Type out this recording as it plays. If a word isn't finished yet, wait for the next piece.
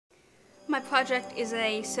My project is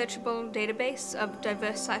a searchable database of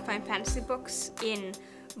diverse sci-fi and fantasy books in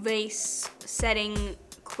race, setting,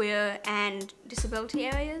 queer, and disability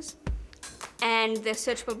areas. And they're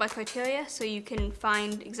searchable by criteria, so you can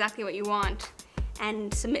find exactly what you want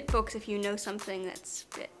and submit books if you know something that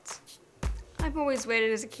fits. I've always read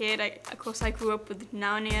it as a kid. Of course, I grew up with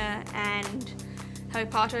Narnia and Harry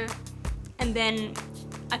Potter, and then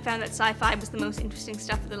I found that sci-fi was the most interesting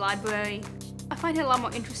stuff at the library. I find it a lot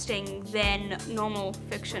more interesting than normal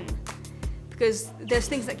fiction, because there's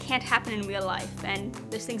things that can't happen in real life, and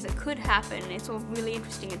there's things that could happen. It's all really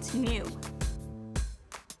interesting, it's new.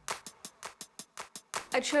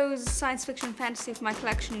 I chose science fiction and fantasy for my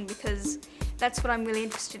collection because that's what I'm really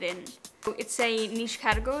interested in. It's a niche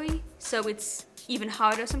category, so it's even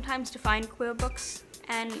harder sometimes to find queer books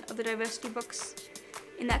and other diversity books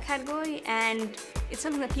in that category, and it's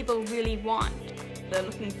something that people really want. They're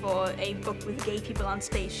looking for a book with gay people on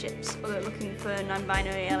spaceships, or they're looking for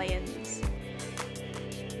non-binary aliens.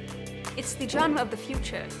 It's the genre of the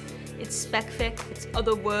future. It's spec fic, it's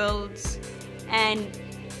other worlds, and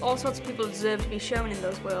all sorts of people deserve to be shown in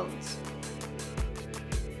those worlds.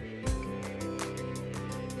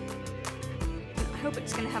 I hope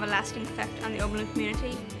it's going to have a lasting effect on the Oberlin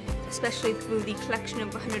community, especially through the collection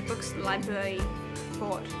of 100 books the library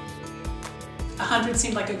bought. 100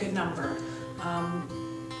 seemed like a good number.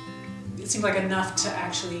 It seemed like enough to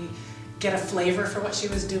actually get a flavor for what she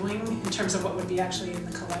was doing in terms of what would be actually in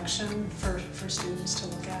the collection for students to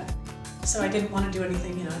look at. So I didn't want to do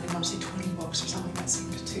anything, I didn't want to see 20 books or something that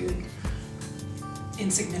seemed too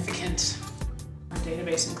insignificant. Our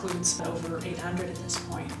database includes over 800 at this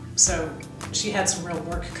point. So she had some real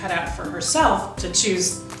work cut out for herself to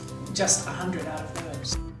choose just 100 out of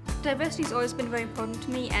those. Diversity has always been very important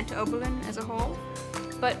to me and to Oberlin as a whole,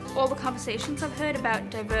 but all the conversations I've heard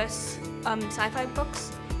about diverse sci-fi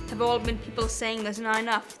books have all been people saying there's not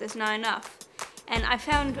enough, there's not enough. And I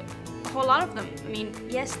found a whole lot of them. I mean,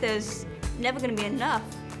 yes, there's never going to be enough,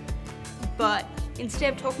 but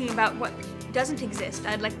instead of talking about what doesn't exist,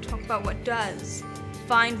 I'd like to talk about what does.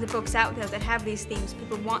 Find the books out there that have these themes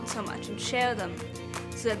people want so much and share them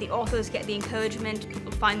so that the authors get the encouragement,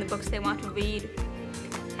 people find the books they want to read,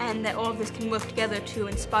 and that all of this can work together to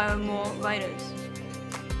inspire more writers.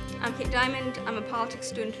 I'm Kate Diamond. I'm a politics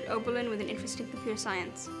student at Oberlin with an interest in computer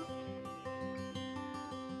science.